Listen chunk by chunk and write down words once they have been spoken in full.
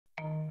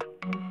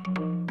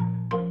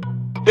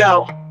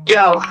Yo,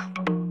 yo.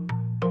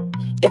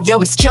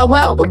 Yo, it's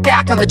Joel, we're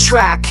back on the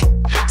track.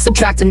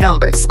 Subtract the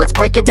numbers, let's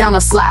break it down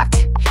on Slack.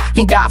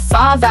 You got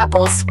 5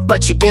 apples,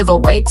 but you give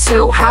away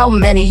 2. How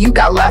many you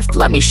got left?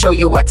 Let me show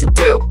you what to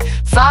do.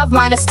 5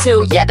 minus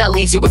 2, yeah, that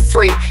leaves you with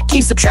 3.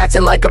 Keep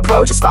subtracting like a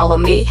pro, just follow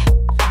me.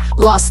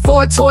 Lost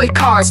 4 toy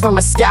cars from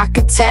a stack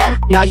of 10.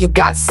 Now you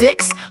got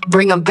 6,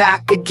 bring them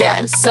back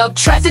again.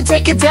 Subtract and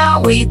take it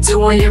down, we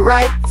doing it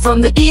right.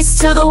 From the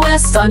east to the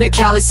west, under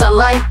Cali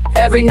sunlight.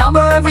 Every number,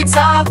 every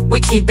time, we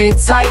keep it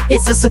tight.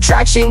 It's a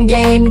subtraction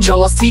game,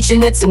 Joel's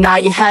teaching it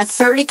tonight. You had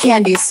 30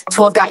 candies,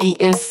 12 got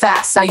eaten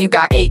fast. Now you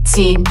got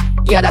 18,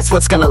 yeah, that's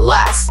what's gonna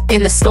last.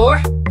 In the store,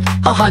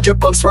 100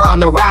 books were on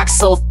the rack,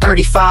 sold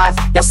 35.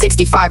 Now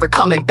 65 are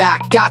coming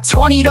back. Got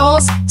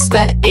 $20,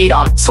 spent 8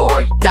 on a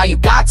toy. Now you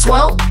got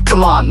 12,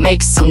 come on,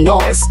 make some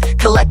noise.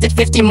 Collected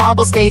 50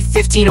 marbles, gave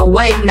 15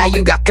 away. Now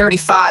you got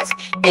 35,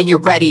 and you're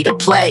ready to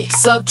play.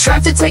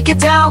 Subtract and take it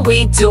down,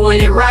 we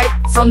doing it right.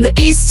 From the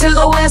east to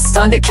the west,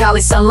 under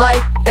Cali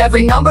sunlight.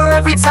 Every number,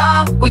 every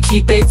time, we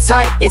keep it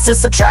tight. It's a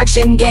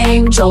subtraction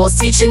game, Joel's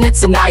teaching it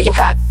tonight. You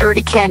had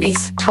 30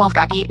 candies, 12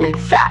 got eaten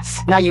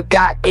fast. Now you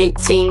got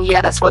 18,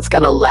 yeah, that's what's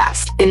gonna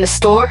last. In the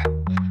store,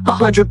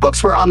 100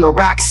 books were on the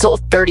rack,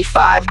 sold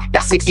 35. Now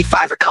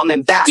 65 are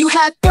coming back. You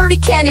had 30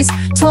 candies,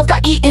 12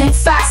 got eaten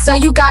fast. Now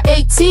you got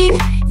 18,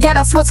 yeah,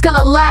 that's what's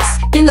gonna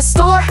last. In the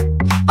store,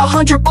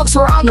 100 books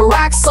were on the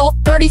rack, sold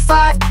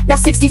 35. Now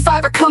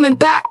 65 are coming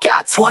back.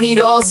 Got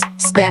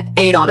 $20, spent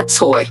 8 on a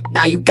toy.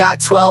 Now you got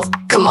 12,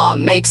 come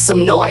on, make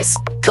some noise.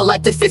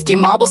 Collected 50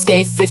 marbles,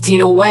 gave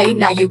 15 away.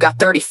 Now you got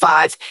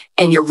 35,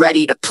 and you're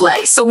ready to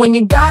play. So when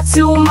you got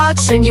too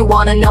much and you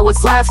wanna know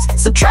what's left,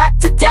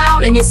 subtract it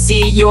down and you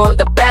see you're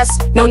the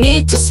best. No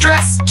need to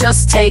stress,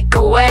 just take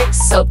away.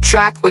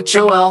 Subtract with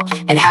Joel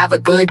and have a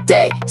good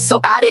day. So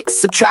add it,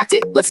 subtract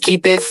it, let's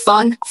keep it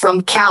fun.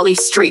 From Cali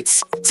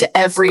streets to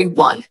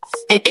everyone.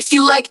 And if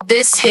you like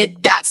this,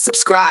 hit that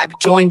subscribe.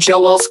 Join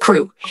Joel's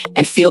crew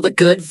and feel the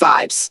good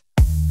vibes.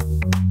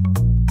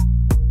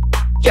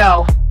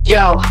 Yo,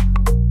 yo.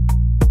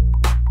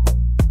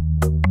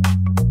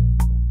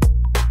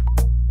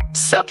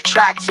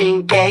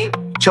 Subtraction game,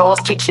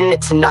 Joel's teaching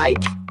it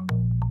tonight.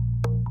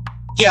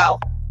 Yo,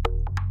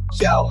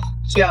 yo,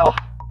 yo,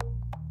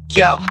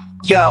 yo,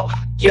 yo,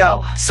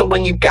 yo. So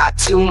when you got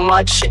too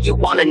much and you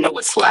wanna know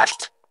what's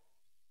left.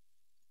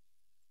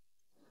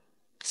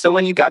 So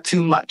when you got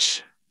too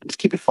much, just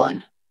keep it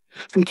fun.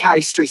 From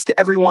Cali streets to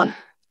everyone.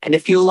 And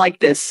if you like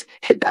this,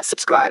 hit that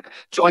subscribe.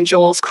 Join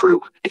Joel's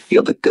crew and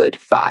feel the good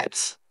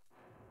vibes.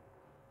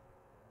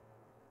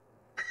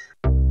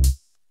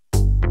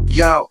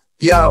 Yo,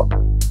 yo.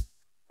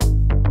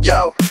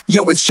 Yo,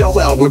 it's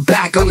Joel, we're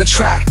back on the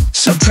track.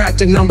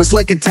 Subtracting numbers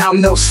like a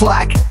down, no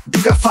slack.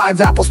 You got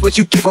 5 apples, but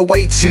you give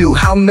away 2.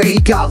 How many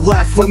got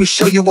left? Let me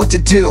show you what to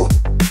do.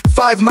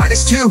 5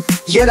 minus 2,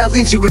 yeah, that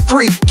leaves you with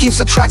 3. Keep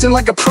subtracting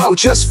like a pro,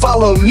 just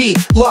follow me.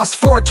 Lost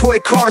 4 toy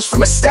cars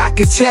from a stack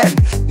of 10.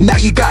 Now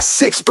you got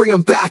 6, bring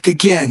them back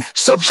again.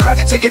 Subtract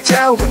and take it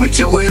down, we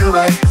do it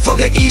right. From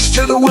the east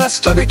to the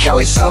west, under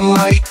Cali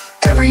sunlight.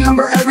 Every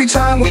number, every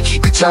time, we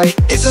keep it tight.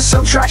 It's a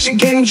subtraction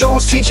game,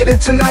 Joel's teaching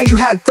it tonight. You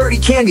had 30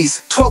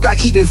 candies, 12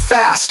 got eaten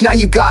fast. Now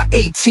you got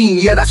 18,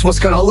 yeah, that's what's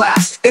gonna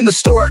last. In the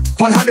store,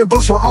 100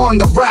 books were on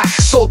the rack,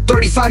 sold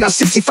 35, now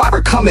 65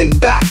 are coming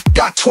back.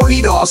 Got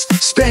 $20,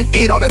 spent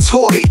 8 on a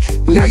toy.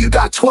 Now you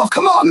got 12,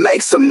 come on,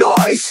 make some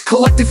noise.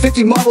 Collected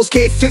 50 marbles,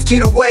 gave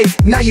 15 away.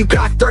 Now you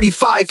got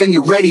 35, and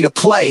you're ready to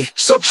play.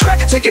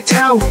 Subtract and take it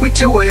down, we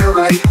do it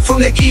right.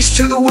 From the east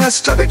to the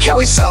west, under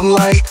Cali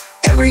sunlight.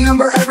 Every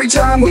number, every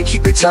time, we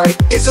keep it tight.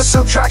 It's a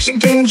subtraction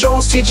game,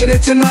 Joel's teaching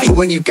it tonight.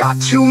 When you got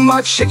too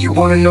much and you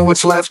wanna know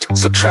what's left,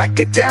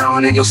 subtract it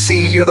down and you'll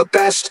see you're the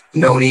best.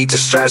 No need to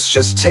stress,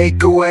 just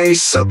take away.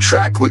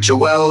 Subtract with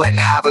Joel and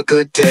have a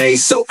good day.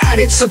 So add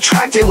it,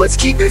 subtract it, let's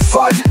keep it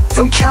fun.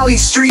 From Cali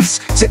streets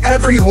to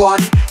everyone.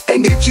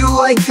 And if you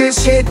like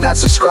this, hit that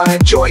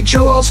subscribe. Join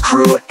Joel's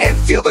crew and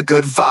feel the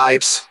good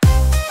vibes.